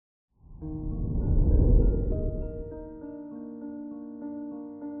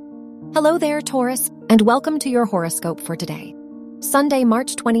Hello there, Taurus, and welcome to your horoscope for today, Sunday,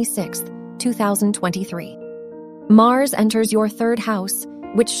 March 26th, 2023. Mars enters your third house,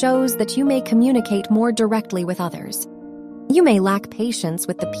 which shows that you may communicate more directly with others. You may lack patience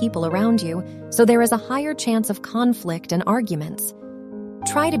with the people around you, so there is a higher chance of conflict and arguments.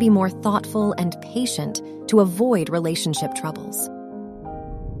 Try to be more thoughtful and patient to avoid relationship troubles.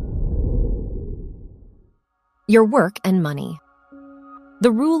 Your work and money.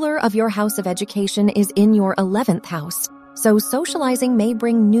 The ruler of your house of education is in your 11th house, so socializing may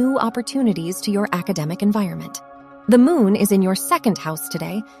bring new opportunities to your academic environment. The moon is in your 2nd house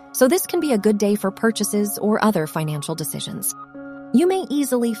today, so this can be a good day for purchases or other financial decisions. You may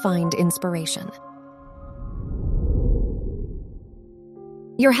easily find inspiration.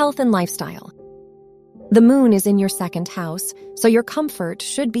 Your health and lifestyle. The moon is in your 2nd house, so your comfort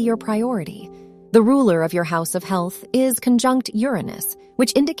should be your priority. The ruler of your house of health is conjunct Uranus,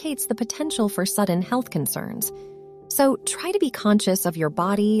 which indicates the potential for sudden health concerns. So try to be conscious of your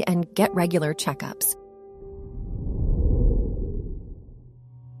body and get regular checkups.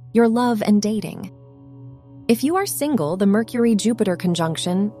 Your love and dating. If you are single, the Mercury-Jupiter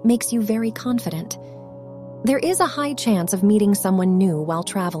conjunction makes you very confident. There is a high chance of meeting someone new while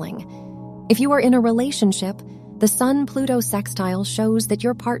traveling. If you are in a relationship, the Sun-Pluto sextile shows that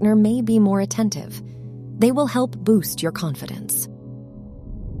your partner may be more attentive. They will help boost your confidence.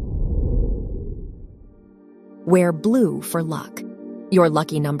 Wear blue for luck. Your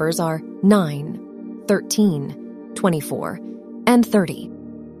lucky numbers are 9, 13, 24, and 30.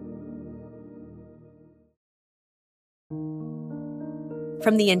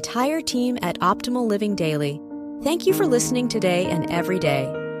 From the entire team at Optimal Living Daily, thank you for listening today and every day.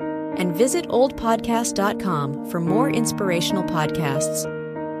 And visit oldpodcast.com for more inspirational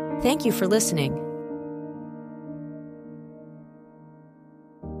podcasts. Thank you for listening.